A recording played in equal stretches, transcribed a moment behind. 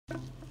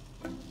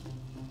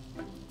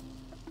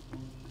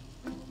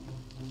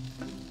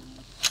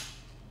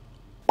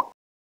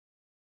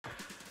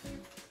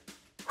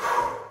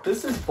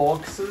This is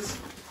boxes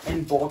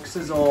and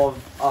boxes of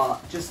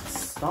just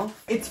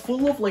stuff. It's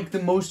full of like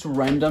the most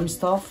random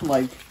stuff.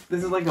 Like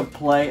this is like a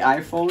play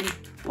iPhone.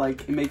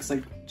 Like it makes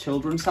like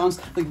children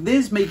sounds. Like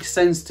this makes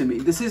sense to me.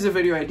 This is a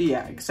video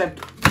idea, except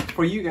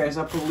for you guys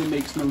that probably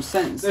makes no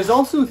sense. There's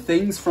also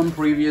things from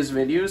previous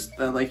videos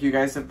that like you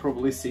guys have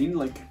probably seen,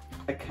 like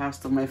a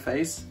cast of my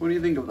face. What do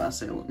you think of that,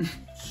 Salem?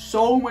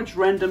 So much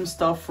random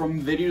stuff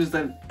from videos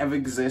that have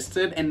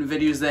existed and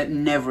videos that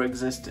never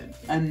existed.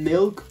 A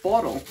milk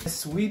bottle. A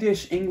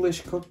Swedish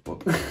English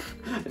cookbook.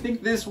 I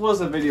think this was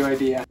a video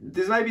idea.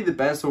 This might be the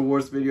best or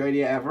worst video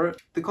idea ever.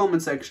 The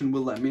comment section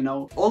will let me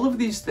know. All of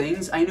these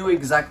things, I knew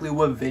exactly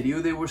what video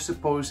they were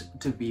supposed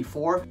to be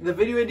for. The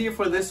video idea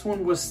for this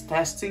one was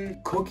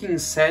testing cooking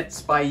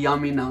sets by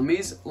Yummy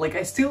Nummies. Like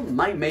I still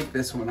might make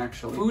this one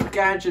actually. Food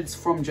gadgets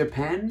from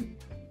Japan.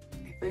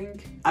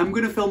 I'm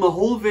gonna film a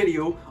whole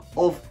video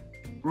of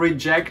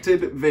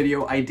rejected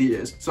video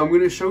ideas. So I'm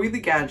gonna show you the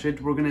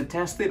gadget, we're gonna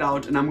test it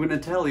out, and I'm gonna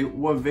tell you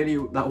what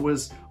video that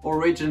was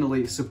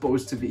originally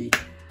supposed to be.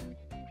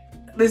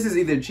 This is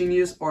either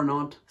genius or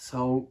not,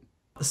 so...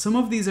 Some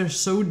of these are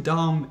so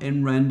dumb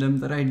and random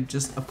that I'm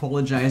just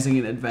apologizing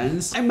in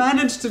advance. I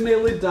managed to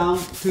nail it down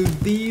to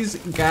these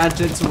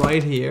gadgets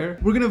right here.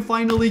 We're gonna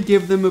finally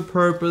give them a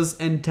purpose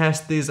and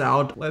test these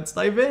out. Let's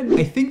dive in.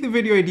 I think the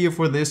video idea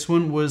for this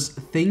one was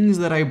things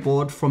that I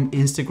bought from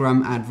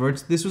Instagram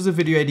adverts. This was a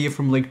video idea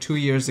from like 2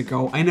 years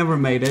ago. I never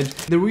made it.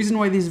 The reason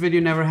why this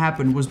video never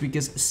happened was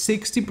because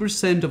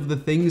 60% of the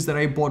things that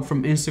I bought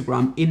from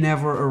Instagram, it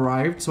never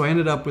arrived. So I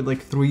ended up with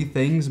like 3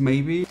 things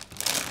maybe.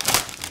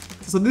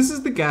 So this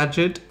is the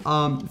gadget,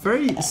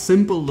 very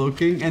simple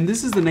looking, and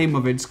this is the name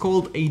of it. It's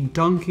called a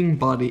dunking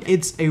buddy.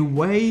 It's a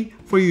way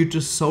for you to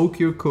soak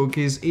your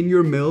cookies in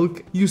your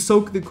milk. You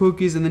soak the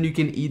cookies and then you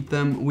can eat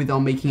them without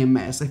making a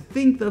mess. I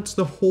think that's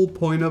the whole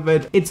point of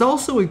it. It's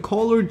also a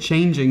color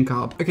changing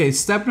cup. Okay,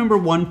 step number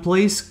 1,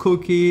 place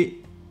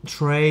cookie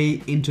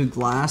tray into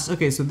glass.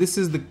 Okay, so this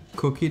is the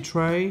cookie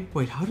tray.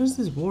 Wait, how does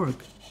this work?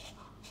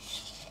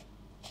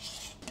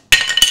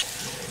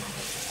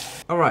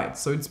 Alright,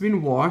 so it's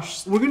been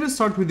washed. We're gonna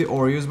start with the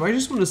Oreos, but I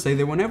just want to say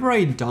that whenever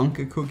I dunk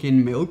a cookie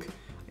in milk,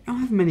 I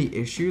don't have many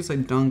issues. I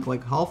dunk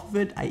like half of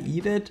it, I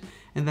eat it,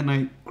 and then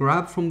I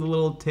grab from the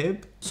little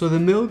tip. So the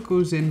milk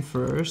goes in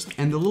first,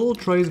 and the little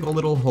tray's got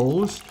little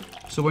holes.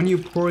 So when you're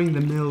pouring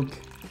the milk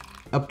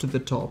up to the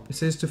top, it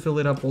says to fill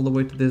it up all the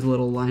way to this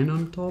little line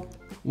on top.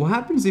 What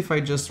happens if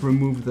I just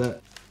remove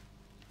the...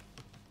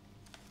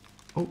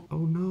 Oh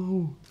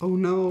no, oh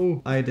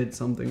no. I did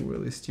something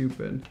really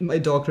stupid. My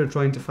doctor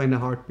trying to find a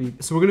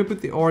heartbeat. So we're gonna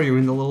put the Oreo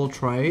in the little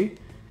tray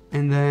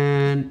and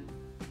then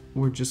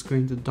we're just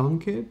going to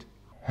dunk it.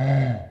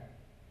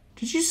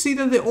 Did you see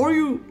that the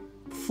Oreo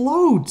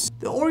floats?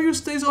 The Oreo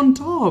stays on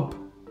top.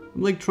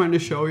 I'm like trying to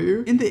show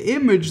you. In the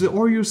image, the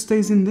Oreo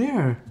stays in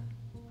there.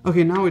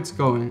 Okay, now it's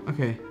going,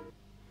 okay.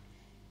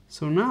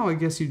 So now I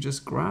guess you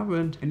just grab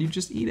it and you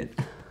just eat it.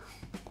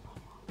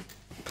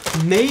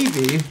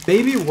 Maybe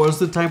it was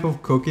the type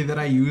of cookie that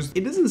I used.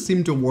 It doesn't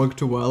seem to work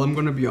too well, I'm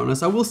gonna be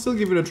honest. I will still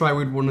give it a try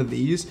with one of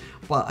these,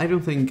 but I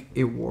don't think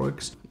it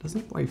works. It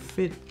doesn't quite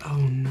fit. Oh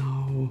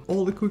no.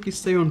 All the cookies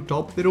stay on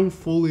top, they don't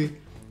fully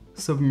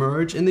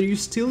submerge, and then you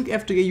still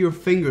have to get your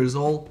fingers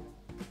all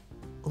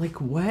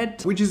like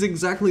wet, which is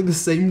exactly the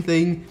same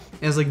thing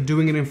as like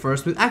doing it in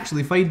first. But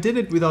actually, if I did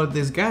it without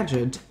this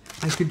gadget,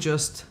 I could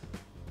just...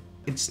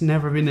 It's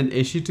never been an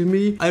issue to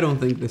me. I don't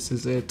think this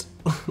is it.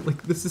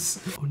 Like this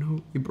is... Oh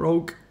no, it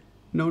broke.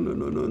 No.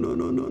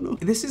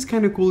 This is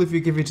kind of cool if you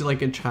give it to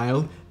like a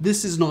child.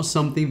 This is not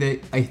something that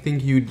I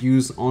think you'd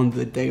use on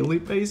the daily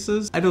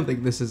basis. I don't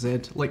think this is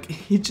it.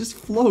 Like, it just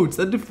floats.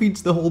 That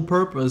defeats the whole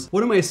purpose.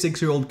 One of my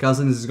 6-year-old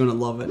cousins is gonna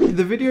love it.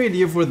 The video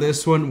idea for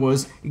this one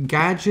was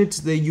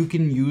gadgets that you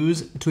can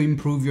use to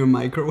improve your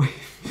microwave.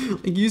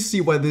 Like, you see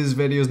why these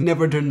videos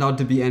never turned out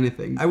to be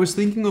anything. I was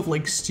thinking of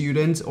like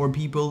students or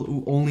people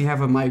who only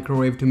have a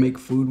microwave to make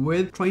food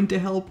with, trying to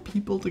help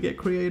people to get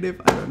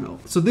creative. I don't know.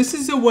 So this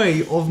is a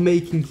way of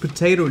making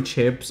potato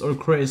chips or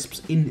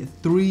crisps in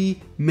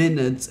 3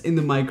 minutes in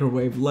the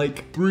microwave.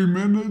 Like 3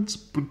 minutes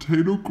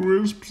potato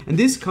crisps. And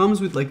this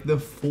comes with like the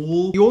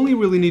full... You only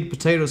really need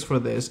potatoes for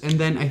this. And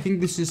then I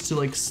think this is to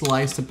like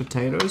slice the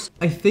potatoes.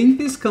 I think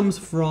this comes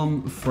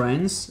from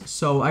France.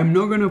 So I'm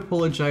not gonna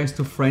apologize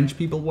to French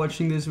people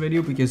watching this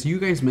video because you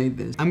guys made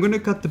this. I'm gonna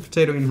cut the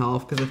potato in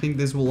half because I think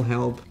this will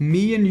help.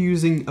 Me and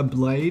using a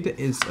blade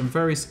is a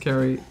very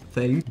scary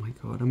thing. Oh my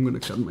god, I'm gonna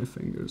cut my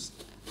fingers.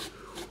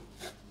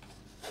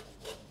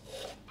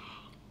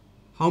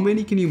 How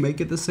many can you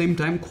make at the same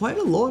time? Quite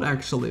a lot,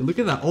 actually. Look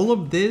at that. All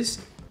of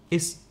this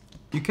is...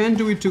 You can't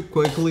do it too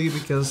quickly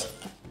because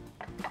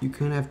you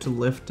kind of have to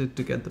lift it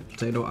to get the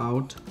potato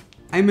out.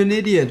 I'm an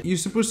idiot. You're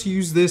supposed to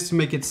use this to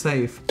make it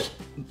safe.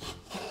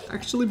 I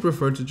actually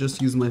prefer to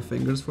just use my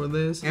fingers for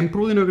this. I'm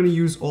probably not going to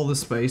use all the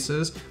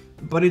spaces,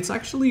 but it's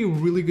actually a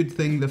really good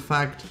thing, the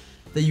fact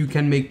that you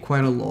can make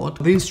quite a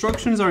lot. The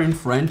instructions are in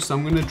French, so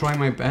I'm going to try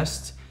my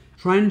best.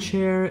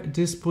 Trancher,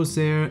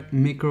 disposer,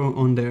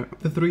 micro-onde.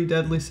 The 3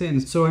 deadly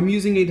sins. So I'm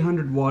using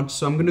 800 watts,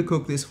 so I'm gonna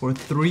cook this for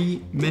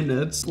 3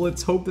 minutes.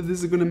 Let's hope that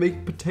this is gonna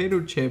make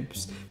potato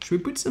chips. Should we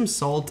put some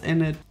salt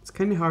in it? It's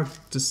kind of hard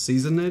to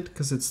season it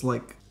because it's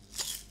like,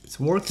 it's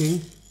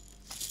working.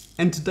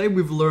 And today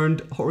we've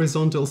learned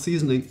horizontal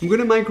seasoning. I'm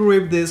gonna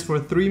microwave this for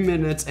 3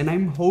 minutes, and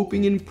I'm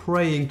hoping and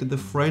praying to the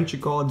French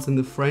gods and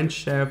the French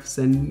chefs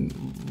and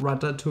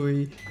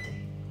ratatouille.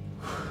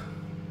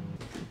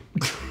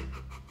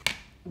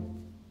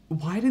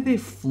 Why did they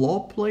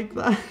flop like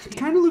that? It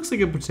kind of looks like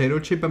a potato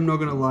chip, I'm not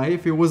gonna lie,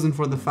 if it wasn't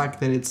for the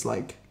fact that it's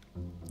like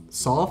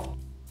soft.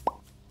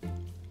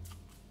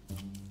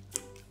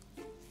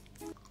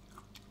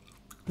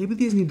 Maybe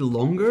these need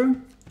longer?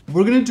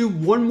 We're gonna do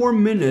 1 more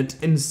minute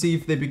and see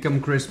if they become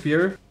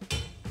crispier.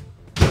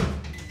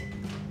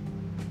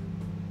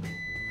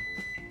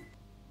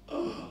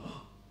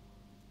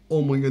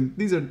 Oh my god,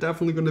 these are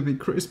definitely gonna be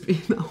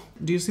crispy now.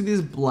 Do you see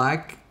these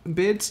black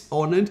bits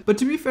on it? But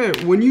to be fair,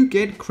 when you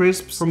get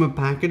crisps from a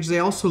package, they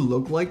also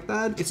look like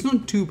that. It's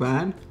not too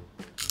bad.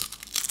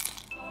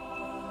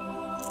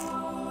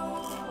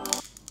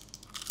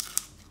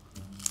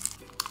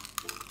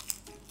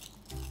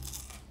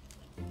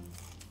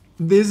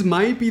 This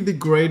might be the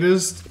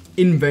greatest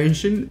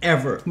invention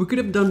ever. We could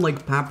have done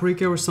like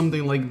paprika or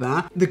something like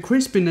that. The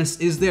crispiness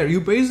is there.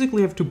 You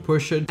basically have to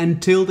push it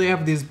until they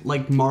have these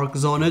like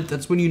marks on it.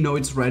 That's when you know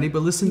it's ready.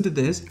 But listen to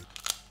this.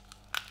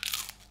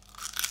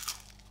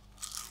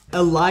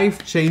 A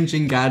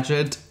life-changing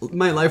gadget.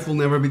 My life will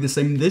never be the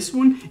same. This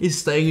one is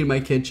staying in my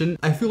kitchen.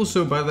 I feel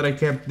so bad that I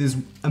kept this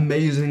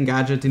amazing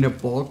gadget in a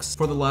box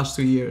for the last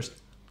 2 years.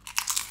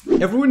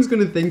 Everyone's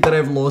gonna think that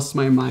I've lost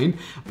my mind,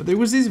 but there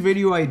was this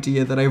video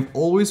idea that I've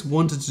always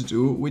wanted to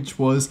do, which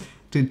was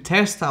to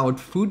test out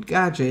food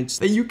gadgets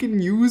that you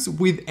can use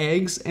with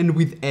eggs and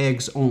with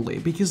eggs only,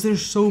 because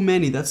there's so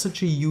many. That's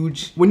such a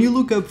huge... When you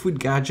look up food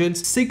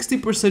gadgets,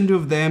 60%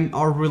 of them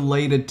are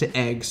related to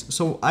eggs.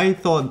 So I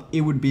thought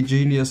it would be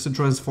genius to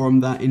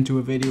transform that into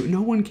a video.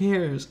 No one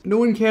cares. No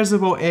one cares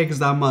about eggs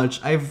that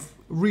much. I've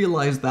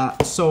realized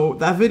that, so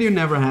that video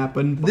never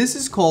happened. This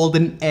is called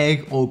an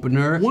egg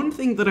opener. One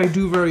thing that I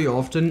do very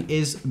often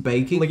is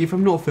baking. Like if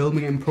I'm not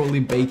filming, I'm probably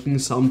baking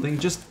something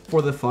just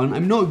for the fun.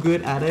 I'm not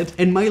good at it.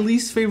 And my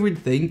least favorite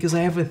thing, because I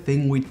have a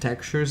thing with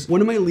textures,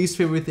 one of my least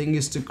favorite thing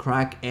is to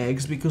crack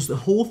eggs, because the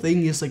whole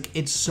thing is like,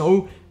 it's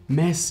so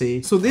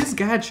messy. So this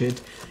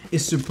gadget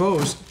is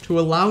supposed to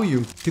allow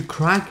you to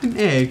crack an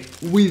egg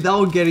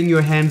without getting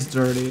your hands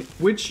dirty,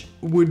 which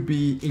would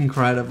be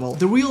incredible.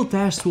 The real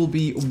test will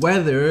be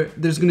whether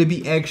there's gonna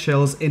be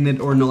eggshells in it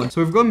or not.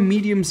 So we've got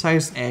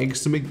medium-sized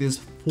eggs to make this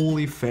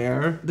fully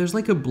fair. There's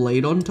like a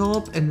blade on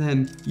top, and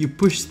then you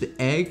push the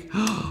egg.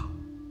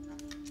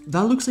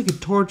 That looks like a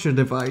torture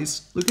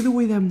device. Look at the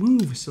way that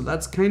moves. So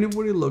that's kind of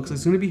what it looks like.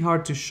 It's gonna be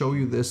hard to show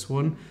you this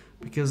one,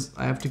 because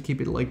I have to keep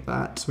it like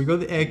that. So we got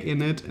the egg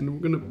in it, and we're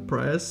gonna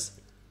press.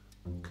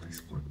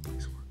 Please work,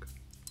 please work.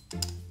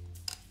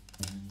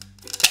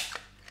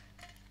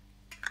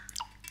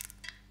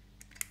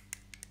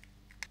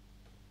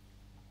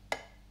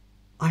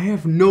 I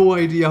have no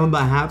idea how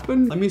that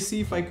happened. Let me see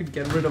if I could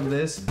get rid of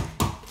this.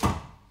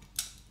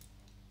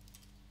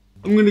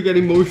 I'm gonna get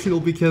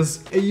emotional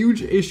because a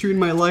huge issue in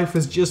my life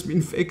has just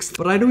been fixed,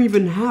 but I don't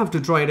even have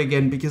to try it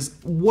again because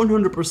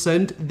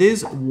 100%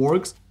 this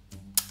works.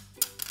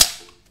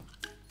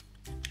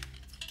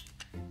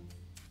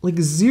 Like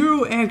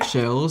 0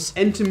 eggshells,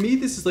 and to me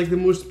this is like the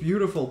most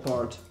beautiful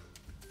part.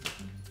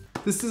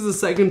 This is the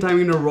second time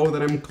in a row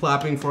that I'm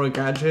clapping for a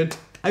gadget.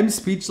 I'm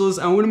speechless.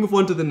 I want to move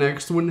on to the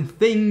next one.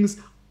 Things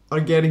are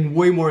getting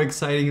way more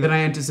exciting than I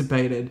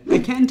anticipated. I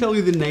can't tell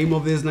you the name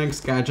of this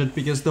next gadget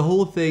because the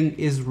whole thing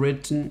is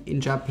written in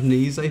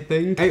Japanese, I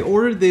think. I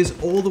ordered this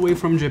all the way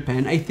from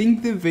Japan. I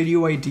think the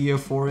video idea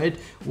for it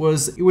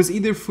was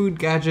either food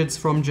gadgets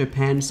from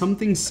Japan,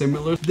 something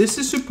similar. This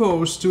is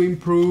supposed to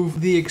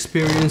improve the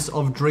experience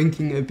of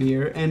drinking a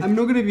beer, and I'm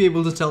not gonna be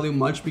able to tell you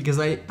much because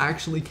I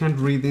actually can't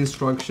read the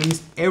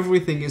instructions.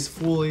 Everything is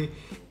fully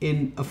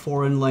in a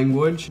foreign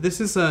language. This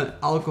is an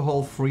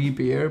alcohol-free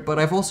beer, but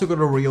I've also got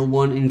a real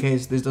one in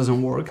case this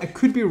doesn't work. I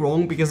could be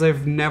wrong because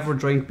I've never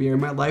drank beer in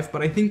my life,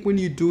 but I think when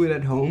you do it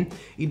at home,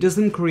 it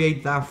doesn't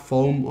create that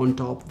foam on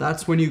top.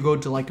 That's when you go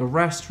to like a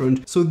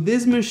restaurant. So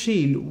this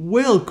machine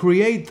will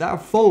create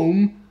that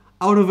foam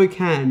out of a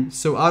can.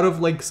 So out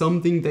of like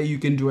something that you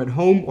can do at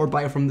home or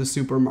buy from the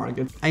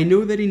supermarket. I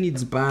know that it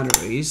needs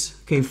batteries.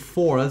 Okay,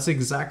 4, that's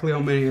exactly how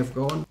many I've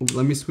got. Oh,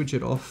 let me switch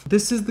it off.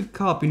 This is the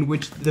cup in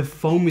which the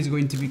foam is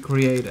going to be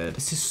created.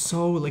 This is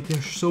so, like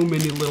there's so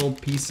many little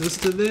pieces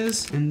to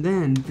this. And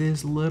then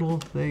this little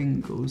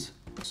thing goes.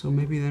 So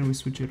maybe then we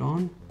switch it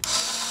on.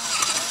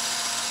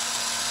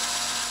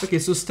 Okay,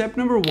 so step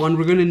number 1,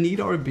 we're gonna need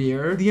our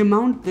beer. The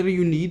amount that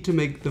you need to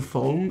make the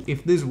foam,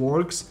 if this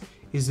works,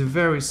 is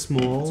very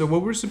small. So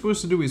what we're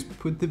supposed to do is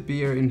put the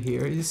beer in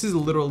here. This is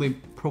literally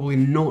probably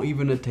not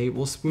even a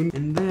tablespoon.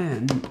 And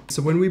then,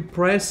 so when we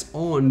press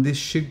on, this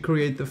should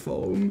create the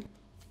foam.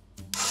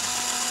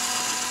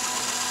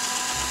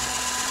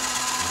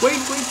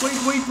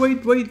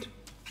 Wait.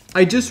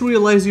 I just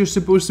realized you're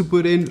supposed to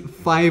put in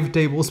 5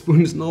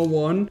 tablespoons, not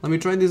 1. Let me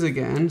try this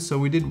again. So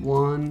we did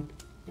 1,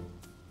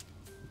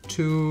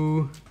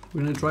 2.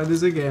 We're gonna try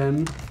this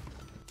again.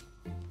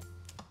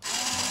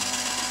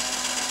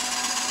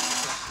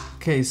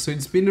 Okay, so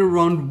it's been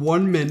around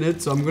 1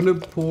 minute, so I'm gonna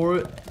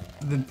pour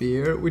the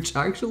beer, which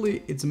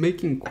actually, it's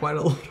making quite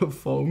a lot of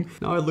foam.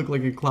 Now I look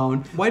like a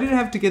clown. Why did I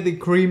have to get the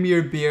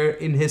creamier beer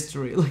in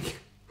history? Like,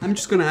 I'm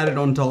just gonna add it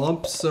on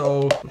top,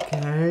 so,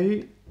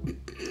 okay.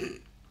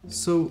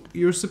 So,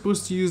 you're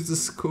supposed to use the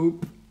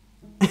scoop.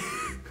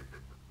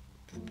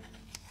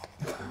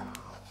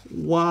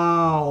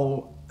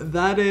 Wow,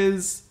 that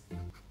is...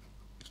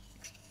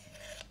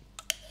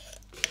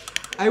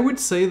 I would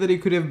say that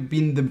it could have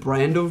been the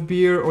brand of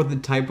beer or the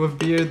type of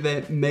beer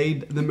that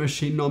made the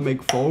machine not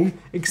make foam,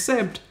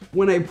 except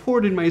when I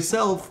poured it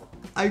myself,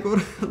 I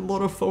got a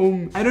lot of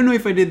foam. I don't know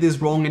if I did this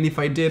wrong, and if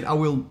I did, I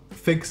will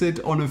fix it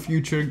on a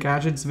future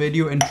gadgets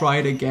video and try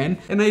it again.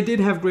 And I did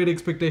have great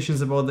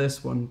expectations about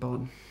this one,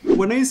 but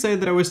when I said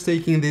that I was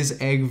taking this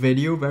egg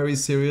video very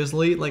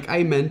seriously, like,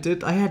 I meant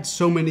it. I had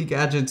so many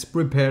gadgets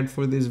prepared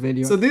for this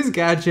video. So this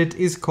gadget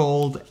is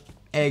called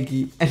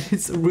Eggy, and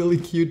it's a really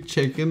cute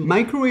chicken.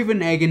 Microwave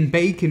an egg and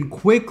bacon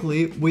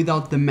quickly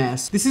without the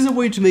mess. This is a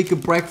way to make a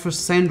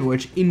breakfast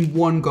sandwich in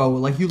one go.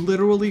 Like, you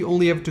literally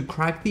only have to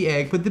crack the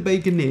egg, put the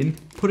bacon in,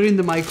 put it in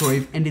the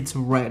microwave, and it's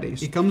ready.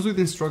 It comes with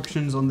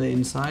instructions on the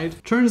inside.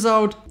 Turns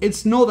out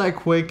it's not that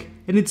quick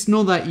and it's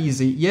not that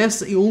easy.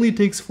 Yes, it only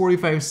takes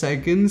 45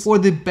 seconds for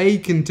the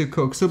bacon to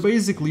cook. So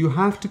basically you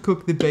have to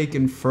cook the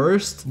bacon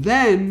first,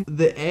 then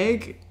the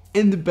egg,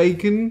 and the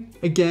bacon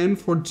again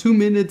for 2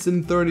 minutes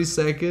and 30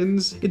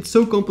 seconds. It's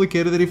so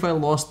complicated that if I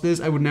lost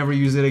this, I would never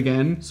use it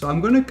again. So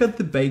I'm gonna cut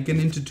the bacon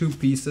into 2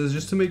 pieces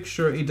just to make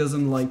sure it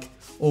doesn't like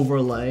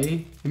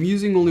overlay. I'm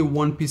using only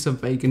 1 piece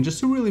of bacon just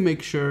to really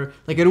make sure,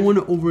 like, I don't want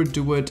to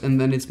overdo it and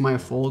then it's my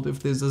fault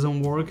if this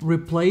doesn't work.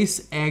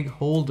 Replace egg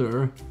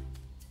holder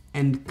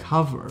and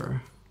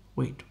cover.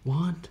 Wait,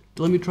 what?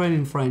 Let me try it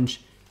in French.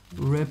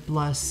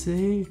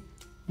 Replacer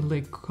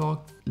le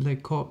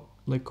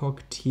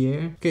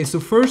coquetier. Okay, so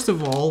first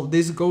of all,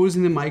 this goes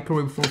in the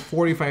microwave for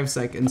 45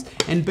 seconds.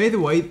 And by the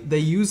way, they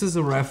use as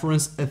a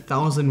reference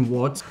 1000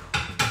 watts.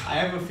 I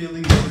have a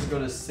feeling this is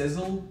gonna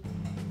sizzle.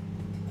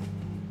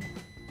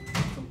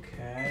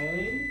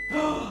 Okay.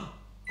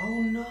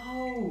 Oh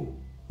no!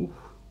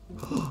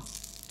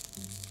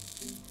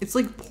 It's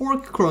like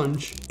pork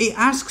crunch. It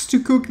asks to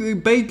cook the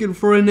bacon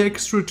for an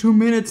extra 2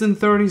 minutes and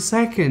 30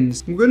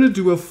 seconds. I'm gonna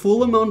do a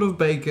full amount of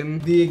bacon,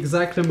 the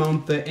exact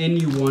amount that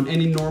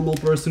any normal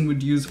person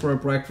would use for a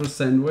breakfast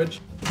sandwich.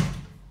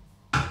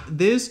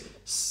 This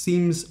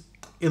seems,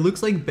 it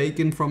looks like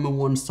bacon from a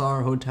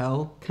 1-star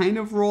hotel. Kind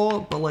of raw,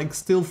 but like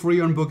still free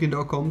on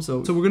booking.com.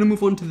 So we're gonna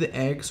move on to the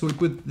egg. So we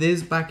put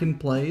this back in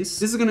place.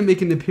 This is gonna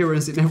make an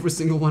appearance in every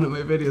single one of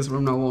my videos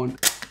from now on.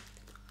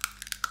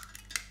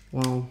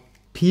 Wow.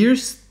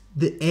 Pierce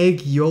the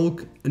egg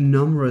yolk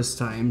numerous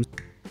times.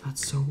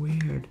 That's so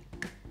weird.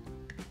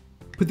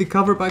 Put the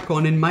cover back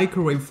on and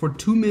microwave for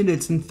 2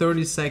 minutes and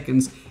 30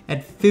 seconds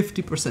at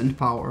 50%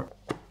 power.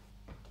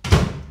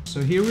 So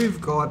here we've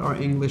got our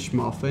English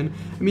muffin.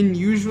 I mean,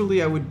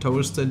 usually I would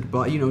toast it,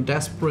 but you know,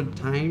 desperate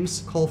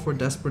times call for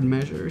desperate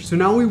measures. So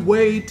now we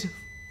wait.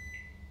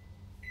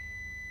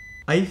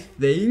 I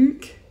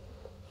think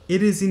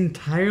it is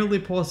entirely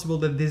possible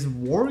that this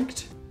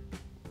worked.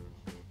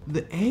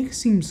 The egg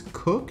seems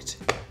cooked.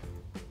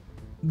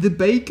 The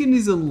bacon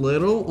is a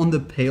little on the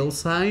pale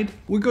side.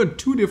 We got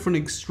 2 different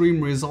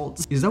extreme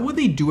results. Is that what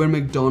they do at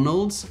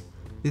McDonald's?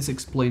 This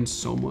explains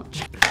so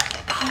much.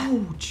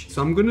 Ouch! So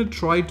I'm gonna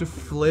try to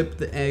flip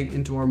the egg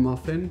into our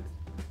muffin.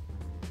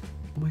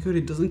 Oh my god,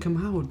 it doesn't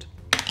come out.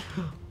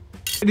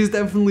 It is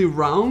definitely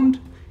round.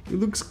 It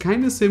looks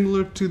kind of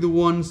similar to the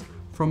ones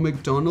from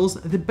McDonald's.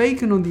 The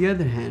bacon, on the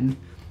other hand,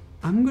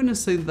 I'm gonna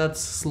say that's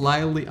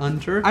slightly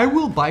under. I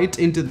will bite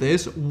into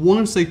this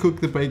once I cook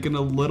the bacon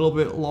a little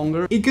bit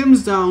longer. It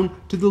comes down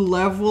to the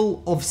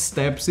level of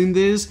steps in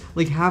this,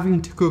 like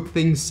having to cook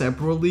things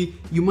separately.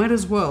 You might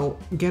as well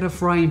get a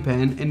frying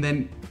pan and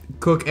then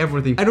cook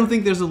everything. I don't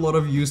think there's a lot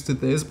of use to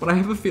this, but I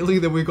have a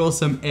feeling that we got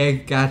some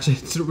egg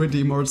gadgets to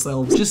redeem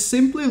ourselves. Just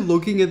simply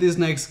looking at this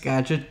next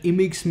gadget, it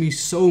makes me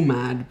so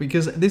mad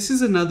because this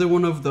is another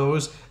one of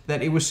those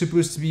that it was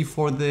supposed to be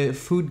for the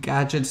food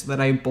gadgets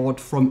that I bought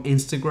from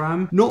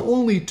Instagram. Not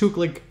only took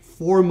like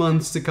 4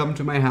 months to come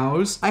to my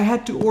house, I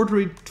had to order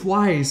it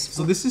twice.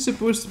 So this is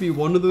supposed to be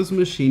one of those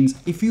machines.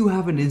 If you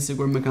have an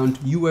Instagram account,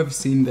 you have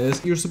seen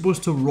this. You're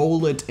supposed to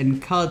roll it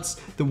and cuts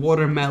the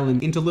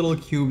watermelon into little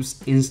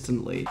cubes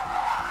instantly.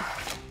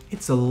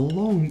 It's a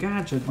long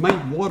gadget. My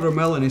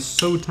watermelon is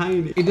so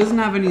tiny. It doesn't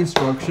have any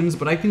instructions,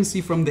 but I can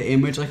see from the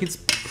image, like, it's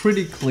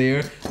pretty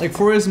clear. Like,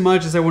 for as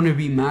much as I want to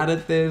be mad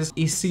at this,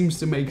 it seems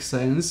to make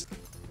sense.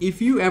 If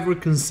you ever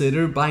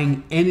consider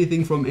buying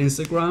anything from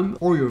Instagram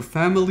or your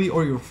family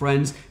or your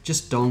friends,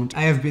 just don't.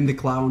 I have been the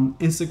clown.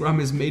 Instagram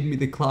has made me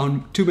the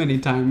clown too many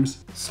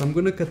times. So I'm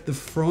gonna cut the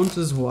front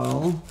as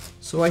well.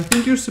 So I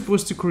think you're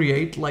supposed to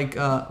create like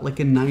a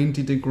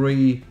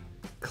 90-degree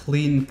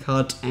clean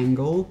cut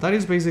angle. That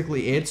is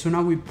basically it. So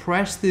now we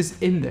press this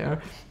in there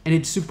and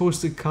it's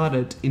supposed to cut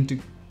it into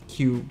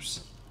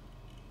cubes.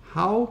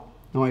 How?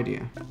 No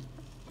idea.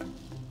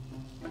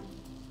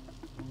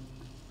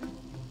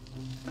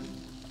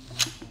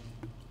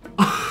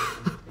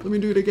 Let me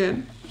do it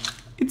again.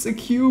 It's a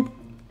cube.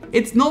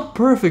 It's not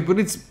perfect, but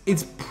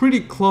it's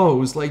pretty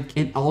close. Like,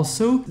 and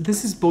also,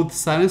 this is both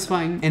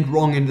satisfying and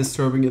wrong and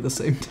disturbing at the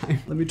same time.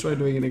 Let me try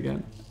doing it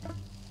again.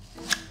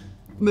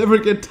 Never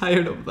get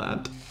tired of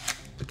that.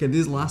 Okay,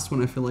 this last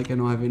one I feel like I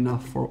don't have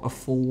enough for a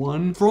full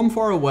one. From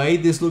far away,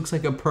 this looks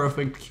like a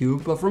perfect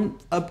cube, but from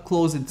up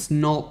close, it's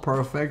not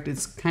perfect.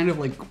 It's kind of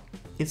like,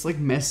 it's like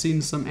messy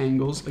in some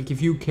angles. Like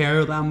if you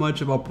care that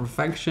much about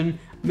perfection,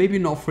 maybe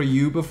not for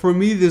you, but for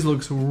me, this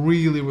looks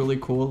really, really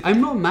cool. I'm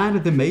not mad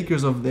at the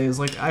makers of this.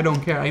 Like, I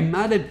don't care. I'm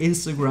mad at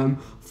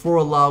Instagram for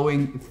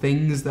allowing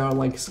things that are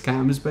like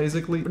scams,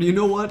 basically. But you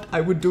know what?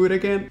 I would do it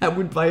again. I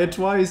would buy it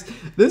twice.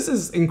 This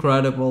is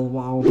incredible.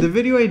 Wow. The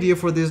video idea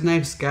for this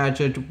next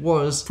gadget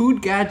was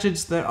food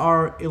gadgets that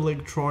are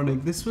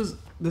electronic. This is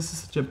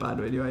such a bad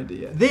video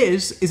idea.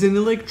 This is an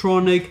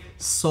electronic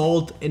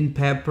salt and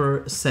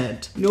pepper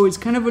set. No, it's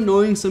kind of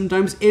annoying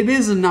sometimes. It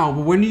is now,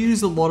 but when you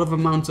use a lot of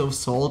amounts of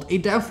salt,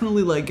 it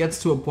definitely like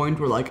gets to a point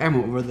where like, I'm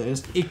over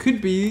this. It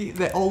could be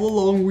that all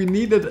along we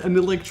needed an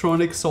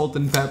electronic salt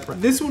and pepper.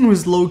 This one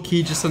was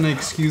low-key just an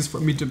excuse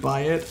for me to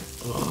buy it.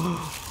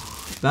 Ugh.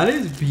 That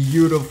is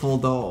beautiful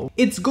though.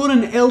 It's got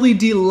an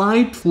LED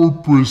light for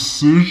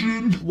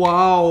precision.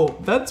 Wow,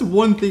 that's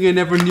one thing I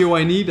never knew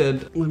I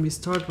needed. Let me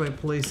start by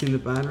placing the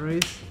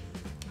batteries.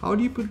 How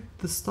do you put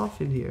the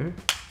stuff in here?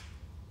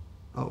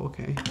 Oh,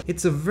 okay.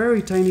 It's a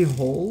very tiny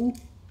hole,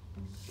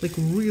 like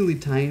really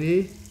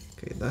tiny.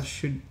 Okay, that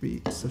should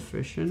be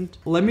sufficient.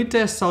 Let me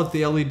test out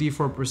the LED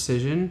for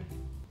precision.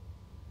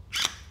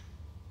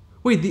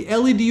 Wait, the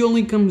LED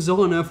only comes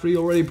on after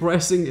you're already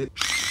pressing it.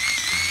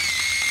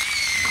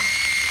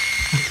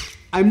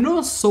 I'm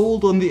not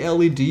sold on the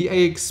LED.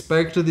 I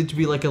expected it to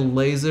be like a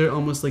laser,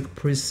 almost like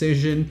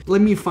precision.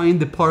 Let me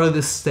find the part of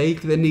the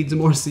steak that needs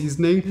more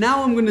seasoning.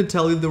 Now I'm gonna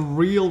tell you the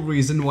real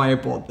reason why I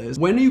bought this.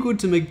 When you go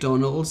to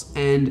McDonald's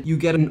and you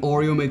get an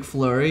Oreo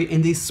McFlurry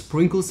and they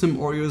sprinkle some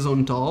Oreos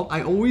on top,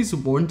 I always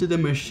wanted a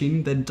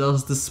machine that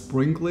does the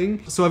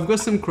sprinkling. So I've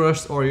got some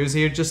crushed Oreos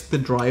here, just the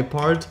dry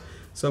part.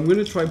 So I'm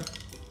gonna try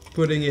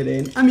putting it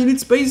in. I mean,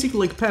 it's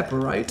basically like pepper,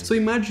 right? So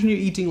imagine you're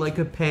eating like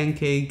a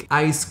pancake,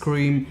 ice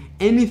cream,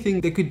 anything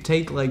that could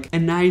take like a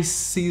nice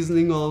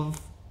seasoning of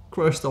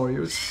crushed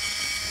Oreos.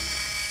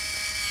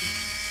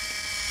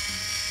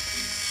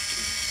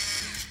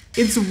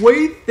 It's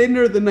way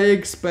thinner than I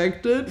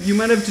expected. You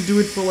might have to do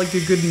it for like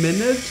a good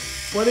minute,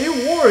 but it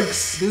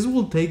works. This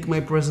will take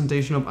my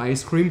presentation of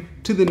ice cream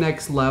to the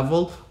next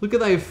level. Look at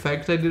the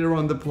effect I did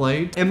around the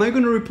plate. Am I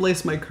gonna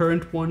replace my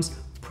current ones?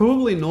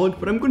 Probably not,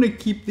 but I'm gonna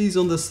keep these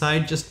on the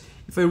side just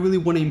if I really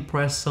want to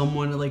impress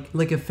someone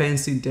like a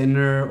fancy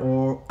dinner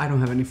or I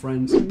don't have any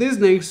friends. This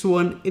next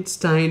one, it's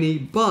tiny,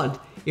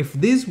 but if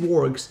this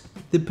works,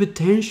 the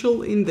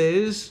potential in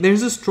this,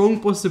 there's a strong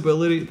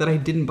possibility that I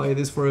didn't buy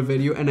this for a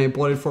video and I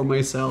bought it for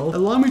myself.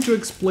 Allow me to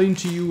explain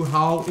to you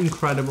how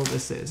incredible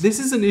this is. This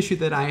is an issue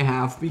that I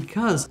have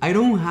because I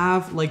don't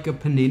have like a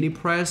panini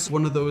press,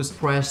 one of those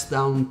press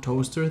down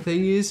toaster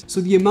thingies.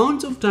 So the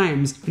amount of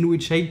times in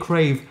which I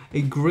crave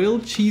a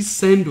grilled cheese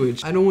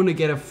sandwich, I don't want to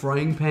get a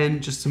frying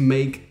pan just to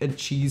make a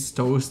cheese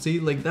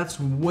toasty. Like that's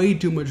way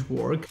too much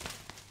work.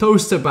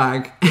 Toaster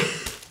bag.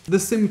 The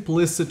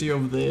simplicity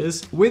of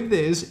this. With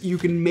this, you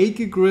can make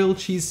a grilled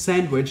cheese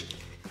sandwich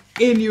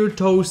in your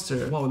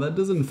toaster. Wow, that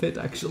doesn't fit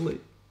actually.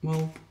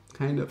 Well,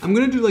 kind of. I'm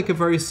gonna do like a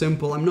very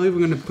simple, I'm not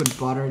even gonna put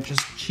butter,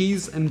 just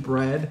cheese and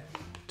bread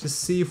to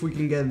see if we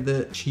can get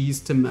the cheese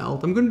to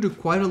melt. I'm gonna do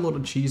quite a lot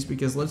of cheese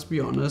because let's be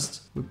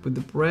honest, we put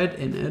the bread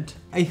in it.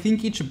 I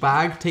think each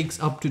bag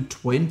takes up to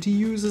 20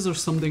 uses or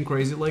something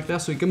crazy like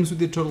that. So it comes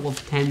with a total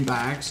of 10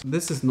 bags.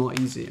 This is not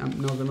easy,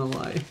 I'm not gonna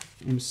lie.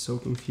 I'm so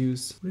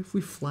confused. What if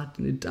we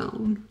flatten it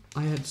down?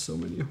 I had so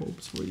many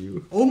hopes for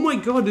you. Oh my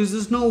god, does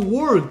this not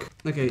work?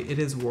 Okay, it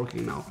is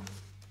working now.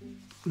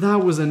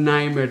 That was a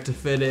nightmare to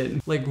fit in.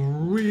 Like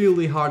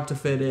really hard to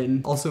fit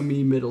in. Also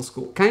me, middle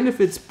school. Kind of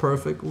fits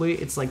perfectly.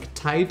 It's like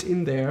tight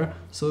in there.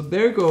 So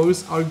there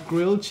goes our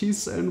grilled cheese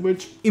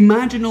sandwich.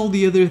 Imagine all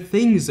the other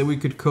things that we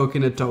could cook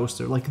in a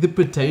toaster. Like the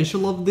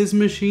potential of this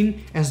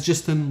machine has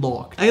just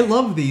unlocked. I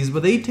love these,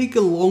 but they take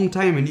a long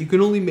time and you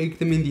can only make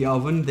them in the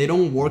oven. They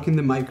don't work in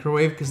the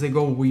microwave because they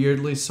go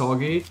weirdly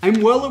soggy. I'm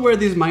well aware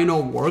these might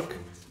not work.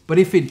 But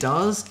if it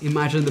does,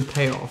 imagine the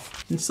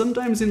payoff. And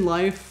sometimes in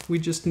life, we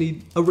just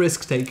need a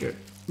risk taker.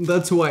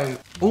 That's who I am.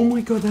 Oh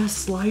my god, that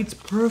slides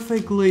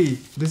perfectly.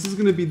 This is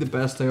gonna be the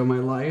best day of my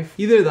life.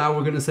 Either that,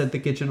 we're gonna set the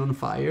kitchen on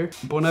fire.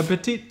 Bon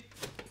appetit.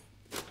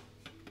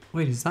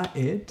 Wait, is that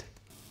it?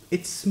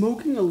 It's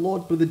smoking a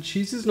lot, but the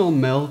cheese is not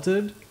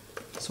melted.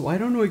 So I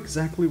don't know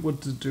exactly what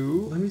to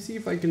do. Let me see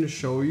if I can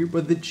show you.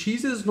 But the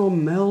cheese is not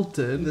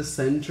melted in the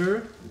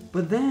center.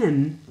 But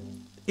then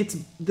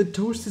the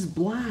toast is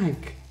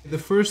black. The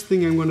first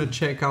thing I'm gonna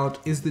check out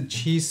is the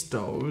cheese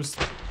toast.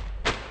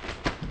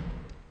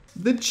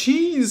 The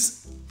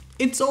cheese!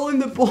 It's all in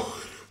the bottom.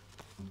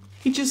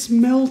 It just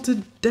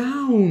melted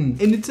down.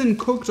 And it's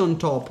uncooked on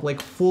top,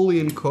 like fully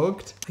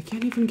uncooked. I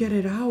can't even get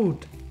it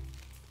out.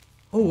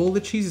 Oh, all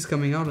the cheese is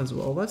coming out as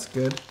well. That's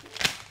good.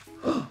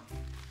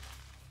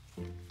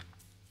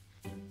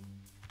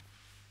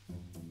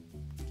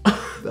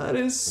 That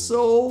is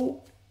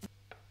so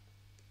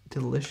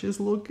delicious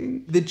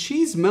looking. The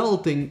cheese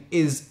melting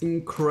is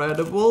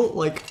incredible.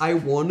 Like, I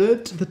want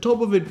it. The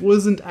top of it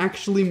wasn't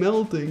actually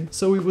melting,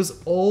 so it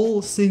was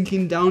all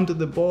sinking down to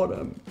the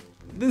bottom.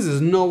 This is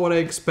not what I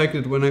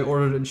expected when I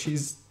ordered a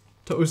cheese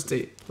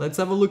toasty. Let's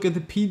have a look at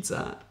the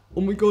pizza.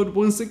 Oh my god,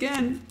 once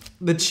again,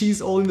 the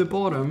cheese all in the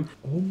bottom.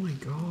 Oh my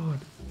god.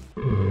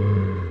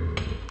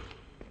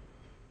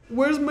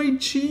 Where's my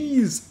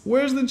cheese?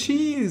 Where's the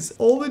cheese?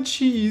 All the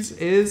cheese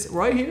is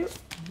right here.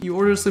 You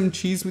order some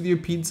cheese with your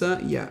pizza.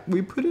 Yeah,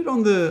 we put it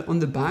on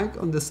the back,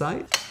 on the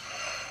side.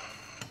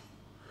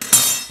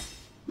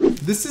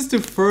 This is to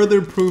further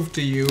prove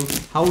to you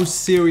how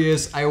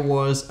serious I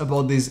was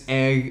about this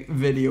egg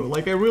video.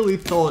 Like, I really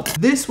thought.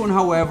 This one,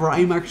 however,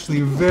 I'm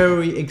actually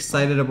very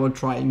excited about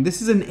trying.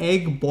 This is an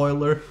egg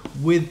boiler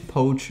with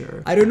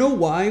poacher. I don't know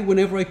why,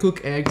 whenever I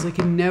cook eggs, I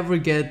can never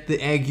get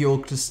the egg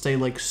yolk to stay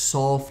like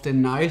soft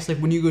and nice. Like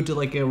when you go to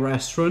like a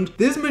restaurant,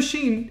 this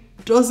machine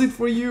does it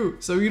for you.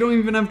 So you don't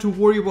even have to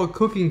worry about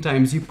cooking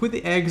times. You put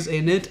the eggs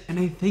in it and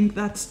I think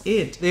that's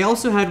it. They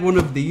also had one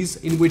of these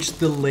in which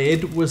the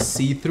lid was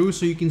see-through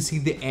so you can see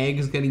the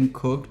eggs getting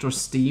cooked or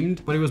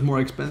steamed, but it was more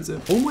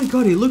expensive. Oh my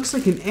god, it looks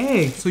like an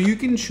egg. So you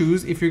can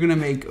choose if you're gonna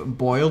make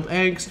boiled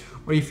eggs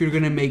or if you're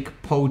gonna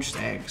make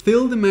poached eggs.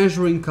 Fill the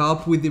measuring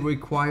cup with the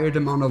required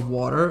amount of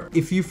water.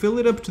 If you fill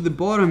it up to the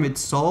bottom,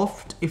 it's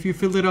soft. If you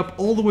fill it up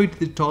all the way to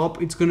the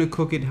top, it's gonna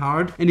cook it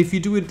hard. And if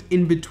you do it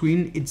in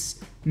between, it's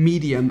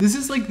medium. This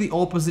is like the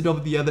opposite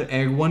of the other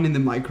egg one in the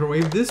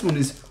microwave. This one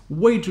is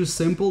way too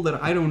simple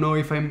that I don't know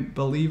if I'm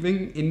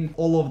believing in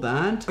all of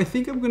that. I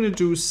think I'm gonna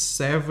do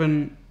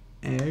 7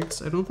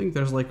 eggs. I don't think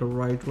there's like a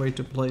right way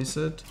to place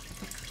it.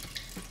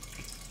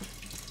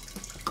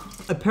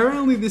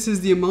 Apparently this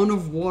is the amount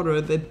of water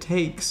that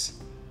takes.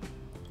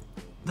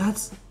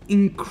 That's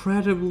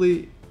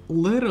incredibly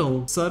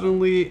little.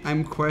 Suddenly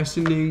I'm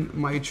questioning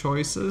my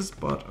choices,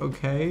 but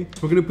okay.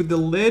 We're gonna put the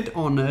lid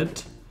on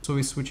it. So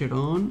we switch it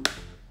on.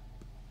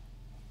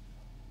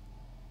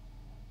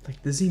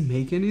 Like, does he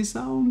make any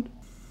sound?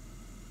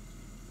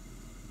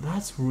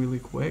 That's really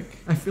quick.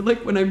 I feel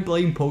like when I'm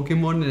playing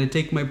Pokemon and I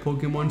take my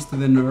Pokemons to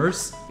the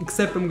nurse,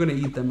 except I'm gonna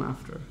eat them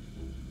after.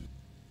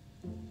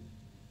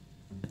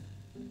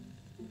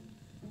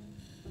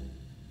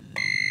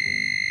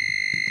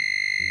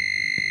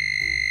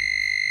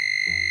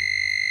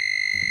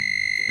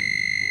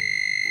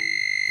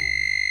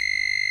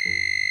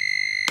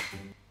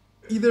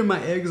 Either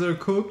my eggs are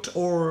cooked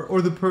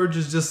or the purge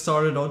has just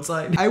started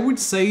outside. I would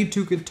say it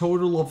took a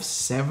total of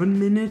 7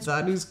 minutes.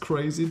 That is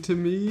crazy to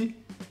me.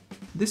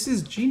 This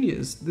is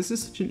genius. This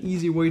is such an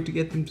easy way to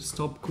get them to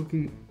stop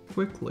cooking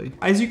quickly.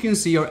 As you can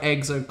see, our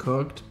eggs are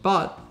cooked,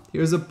 but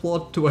here's a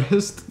plot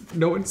twist.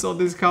 No one saw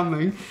this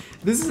coming.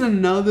 This is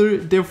another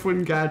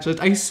different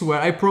gadget. I swear,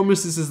 I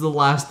promise this is the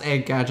last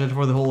egg gadget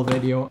for the whole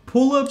video.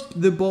 Pull up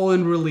the ball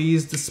and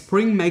release. The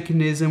spring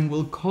mechanism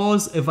will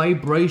cause a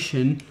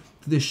vibration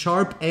to the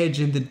sharp edge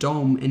in the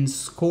dome and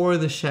score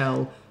the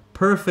shell.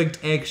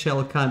 Perfect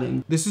eggshell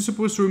cutting. This is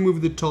supposed to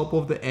remove the top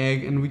of the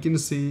egg and we can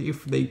see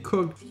if they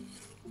cooked.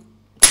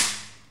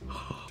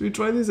 Should we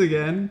try this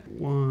again?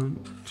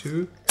 1,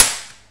 2.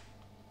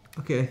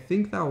 Okay, I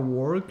think that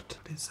worked.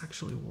 It's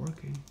actually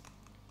working.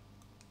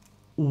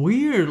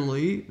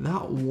 Weirdly,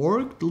 that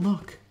worked.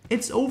 Look,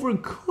 it's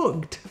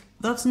overcooked.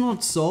 That's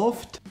not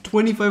soft.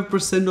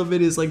 25% of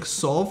it is like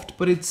soft,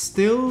 but it's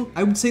still,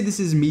 I would say this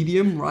is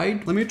medium,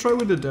 right? Let me try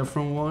with a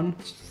different one.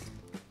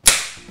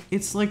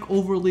 It's like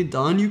overly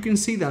done. You can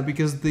see that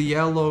because the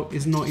yellow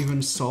is not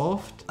even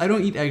soft. I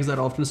don't eat eggs that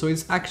often, so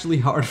it's actually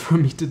hard for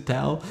me to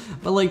tell.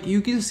 But like, you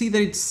can see that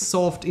it's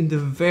soft in the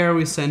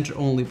very center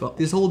only, but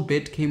this whole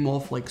bit came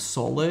off like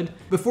solid.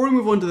 Before we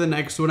move on to the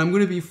next one, I'm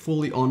gonna be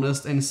fully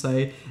honest and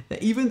say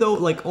that even though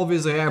like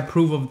obviously I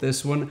approve of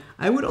this one,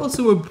 I would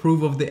also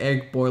approve of the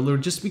egg boiler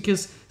just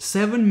because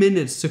 7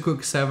 minutes to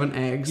cook 7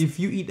 eggs. If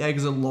you eat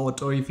eggs a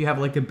lot or if you have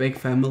like a big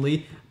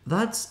family,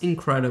 that's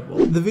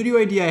incredible. The video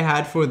idea I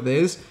had for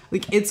this,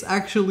 like, it's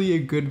actually a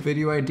good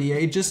video idea.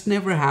 It just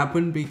never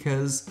happened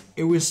because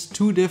it was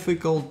too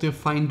difficult to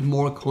find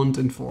more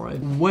content for it.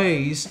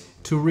 Ways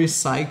to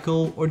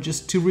recycle or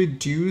just to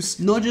reduce,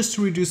 not just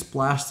to reduce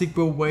plastic,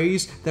 but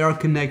ways that are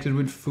connected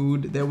with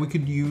food that we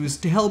could use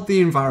to help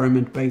the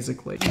environment,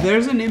 basically.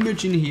 There's an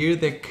image in here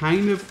that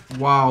kind of,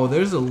 wow,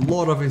 there's a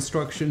lot of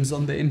instructions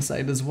on the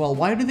inside as well.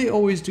 Why do they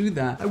always do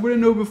that? I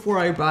wouldn't know before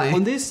I buy.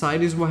 On this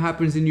side is what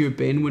happens in your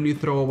bin when you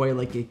throw away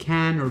like a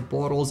can or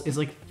bottles. It's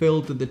like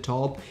filled to the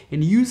top,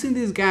 and using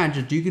this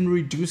gadget you can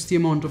reduce the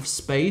amount of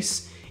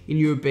space in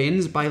your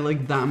bins by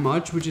like that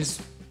much, which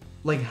is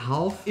like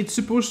half. It's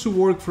supposed to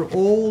work for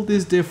all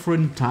these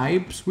different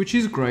types, which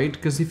is great,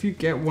 because if you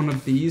get one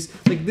of these,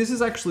 like this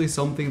is actually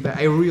something that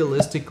I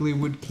realistically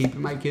would keep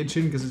in my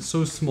kitchen because it's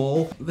so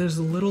small. There's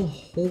a little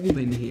hole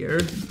in here.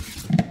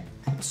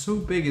 It's so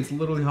big, it's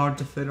literally hard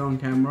to fit on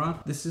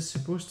camera. This is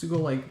supposed to go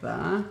like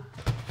that.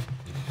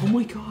 Oh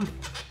my god.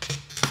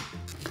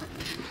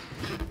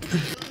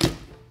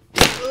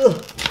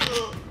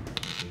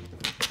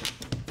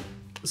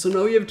 So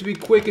now you have to be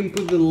quick and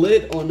put the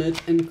lid on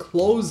it and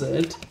close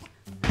it.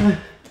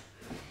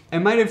 I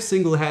might have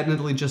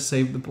single-handedly just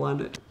saved the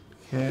planet.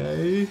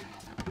 Okay.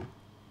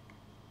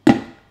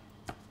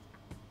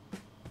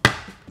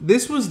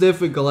 This was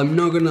difficult, I'm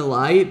not gonna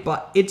lie,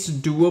 but it's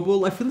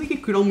doable. I feel like I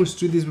could almost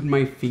do this with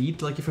my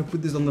feet. Like if I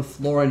put this on the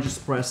floor and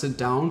just press it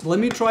down. Let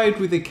me try it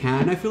with a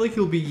can. I feel like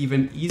it'll be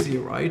even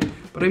easier, right?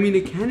 But I mean,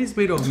 a can is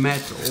made of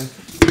metal.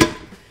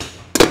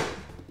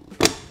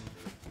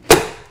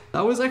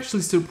 That was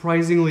actually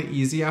surprisingly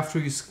easy after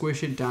you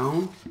squish it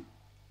down.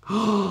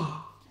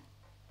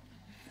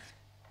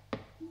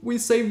 We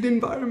saved the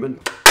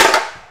environment.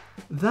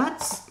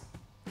 That's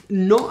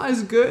not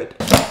as good.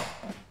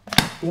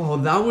 Wow,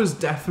 that was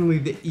definitely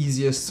the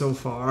easiest so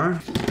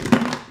far.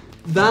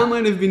 That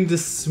might have been the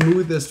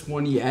smoothest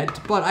one yet,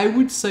 but I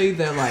would say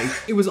that like,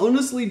 it was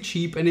honestly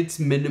cheap and it's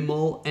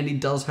minimal and it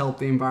does help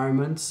the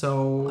environment,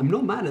 so I'm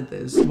not mad at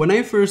this. When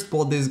I first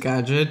bought this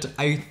gadget,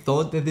 I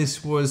thought that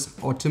this was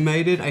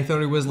automated. I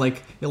thought it was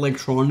like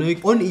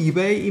electronic. On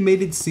eBay, it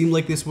made it seem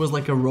like this was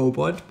like a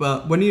robot,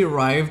 but when it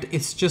arrived,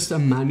 it's just a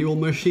manual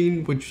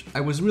machine, which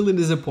I was really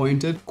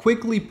disappointed.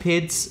 Quickly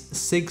pits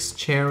 6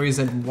 cherries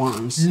at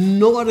once.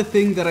 Not a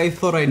thing that I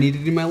thought I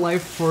needed in my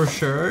life for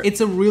sure. It's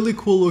a really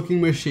cool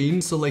looking machine.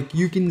 So like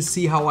you can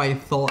see how I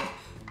thought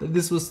that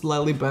this was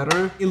slightly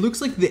better. It looks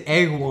like the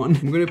egg one.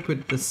 I'm gonna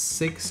put the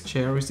 6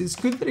 cherries. It's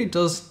good that it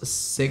does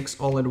 6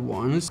 all at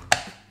once.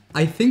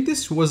 I think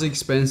this was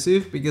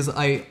expensive because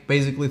I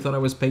basically thought I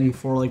was paying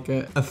for like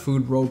a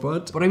food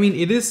robot. But I mean,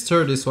 it is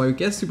sturdy, so I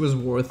guess it was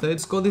worth it.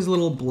 It's got these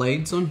little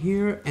blades on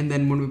here, and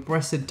then when we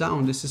press it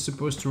down, this is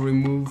supposed to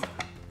remove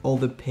all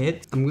the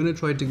pits. I'm gonna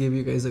try to give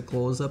you guys a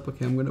close-up.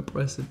 Okay, I'm gonna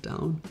press it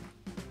down.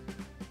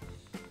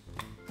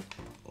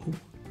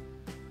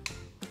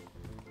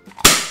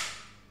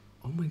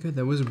 Oh my god,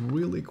 that was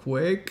really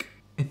quick.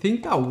 I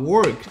think that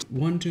worked.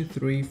 1, 2,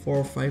 3,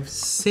 4, 5,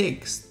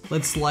 6.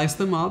 Let's slice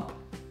them up.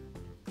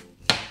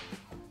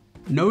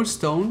 No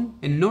stone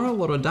and not a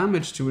lot of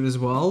damage to it as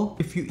well.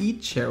 If you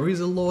eat cherries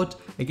a lot,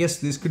 I guess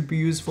this could be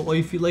useful. Or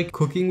if you like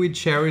cooking with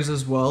cherries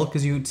as well,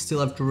 because you'd still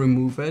have to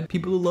remove it.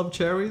 People who love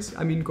cherries,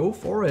 I mean, go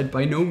for it.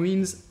 By no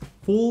means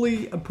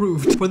fully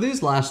approved. For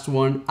this last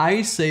one,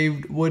 I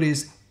saved what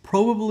is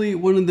probably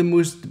one of the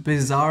most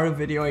bizarre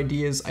video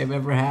ideas I've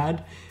ever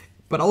had,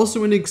 but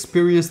also an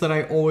experience that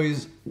I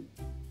always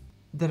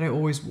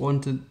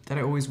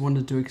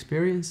wanted to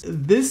experience.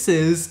 This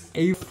is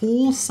a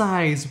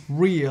full-size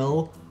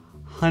real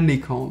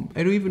honeycomb.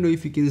 I don't even know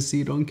if you can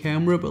see it on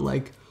camera, but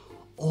like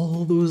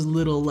all those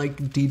little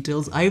like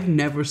details, I've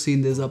never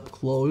seen this up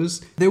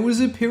close. There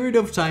was a period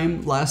of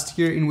time last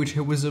year in which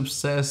I was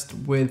obsessed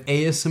with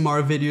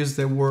ASMR videos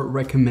that were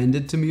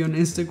recommended to me on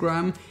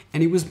Instagram,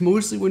 and it was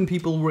mostly when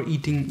people were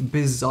eating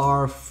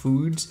bizarre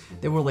foods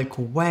that were like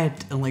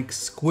wet and like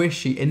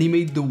squishy, and they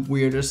made the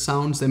weirdest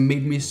sounds that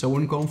made me so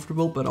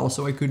uncomfortable, but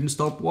also I couldn't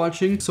stop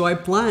watching. So I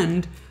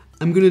planned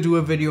I'm gonna do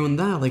a video on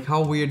that, like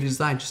how weird is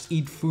that? Just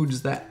eat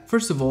foods that,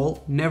 first of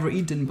all, never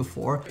eaten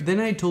before.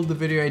 Then I told the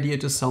video idea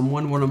to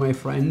someone, one of my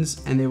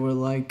friends, and they were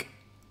like,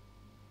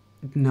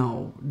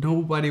 no,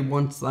 nobody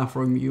wants that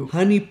from you.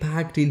 Honey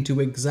packed into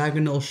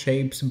hexagonal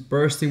shapes,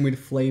 bursting with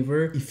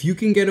flavor. If you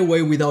can get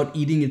away without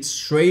eating it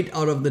straight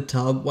out of the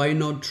tub, why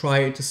not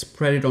try to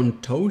spread it on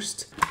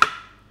toast?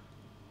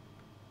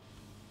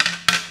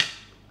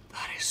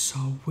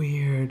 So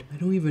weird. I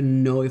don't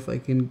even know if I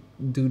can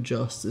do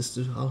justice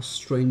to how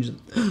strange it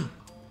is.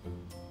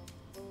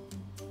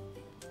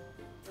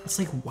 It's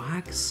like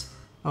wax.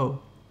 Oh,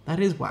 that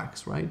is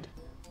wax, right?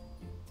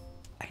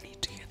 I need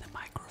to get the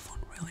microphone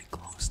really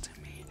close to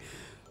me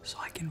so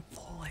I can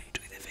fully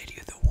do the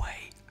video the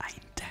way I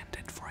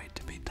intended for it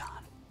to be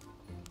done.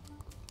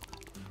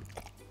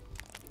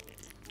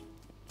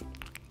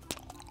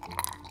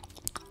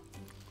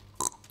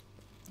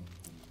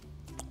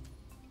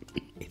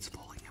 It's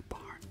falling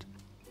apart.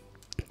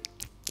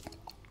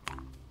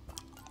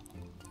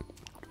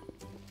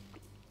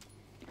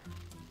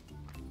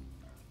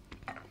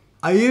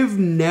 I have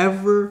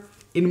never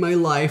in my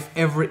life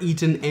ever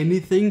eaten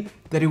anything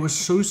that it was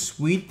so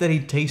sweet that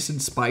it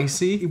tasted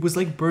spicy. It was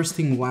like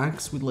bursting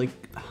wax with like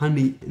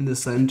honey in the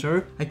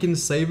center. I can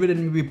save it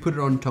and maybe put it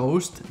on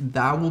toast.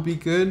 That will be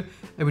good.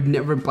 I would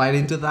never bite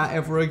into that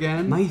ever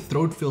again. My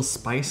throat feels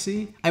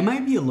spicy. I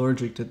might be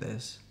allergic to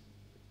this.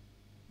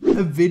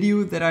 A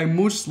video that I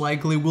most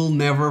likely will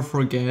never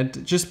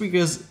forget just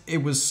because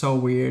it was so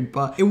weird,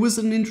 but it was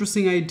an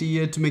interesting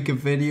idea to make a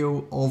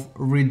video of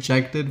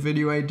rejected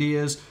video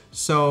ideas.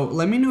 So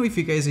let me know if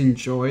you guys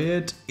enjoy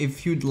it.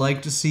 If you'd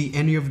like to see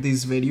any of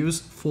these videos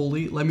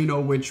fully, let me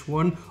know which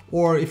one,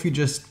 or if you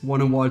just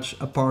want to watch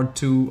a part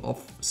 2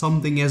 of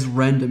something as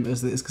random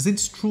as this, because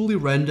it's truly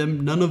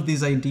random. None of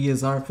these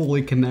ideas are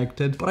fully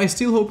connected, but I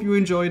still hope you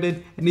enjoyed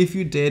it. And if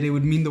you did, it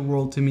would mean the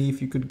world to me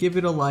if you could give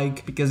it a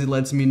like, because it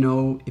lets me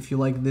know if you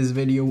like this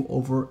video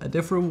over a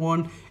different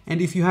one. And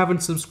if you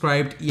haven't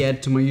subscribed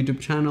yet to my YouTube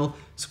channel,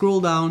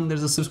 scroll down,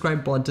 there's a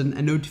subscribe button,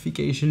 a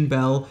notification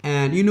bell,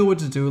 and you know what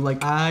to do.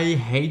 Like, I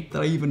hate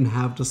that I even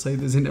have to say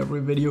this in every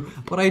video,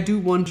 but I do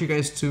want you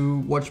guys to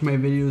watch my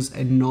videos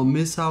and not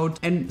miss out,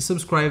 and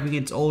subscribing,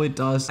 it's all it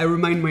does. I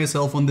remind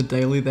myself on the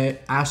daily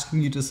that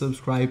asking you to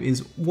subscribe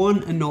is,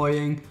 one,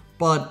 annoying,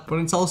 but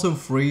it's also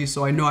free,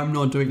 so I know I'm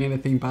not doing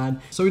anything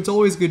bad. So it's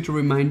always good to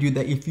remind you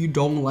that if you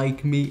don't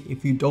like me,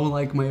 if you don't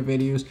like my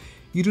videos,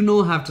 you do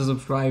not have to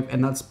subscribe,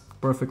 and that's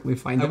perfectly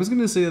fine. I was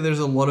gonna say that there's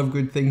a lot of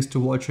good things to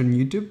watch on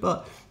YouTube,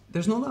 but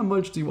there's not that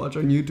much to watch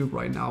on YouTube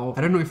right now.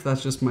 I don't know if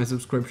that's just my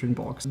subscription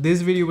box.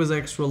 This video was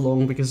extra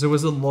long because there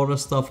was a lot of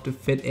stuff to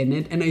fit in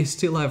it, and I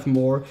still have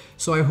more.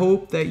 So I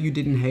hope that you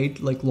didn't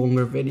hate like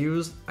longer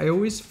videos. I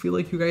always feel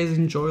like you guys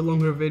enjoy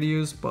longer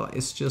videos, but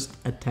it's just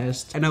a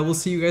test. And I will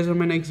see you guys on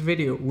my next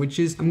video, which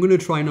is, I'm gonna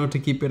try not to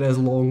keep it as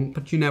long,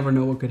 but you never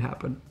know what could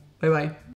happen. Bye bye.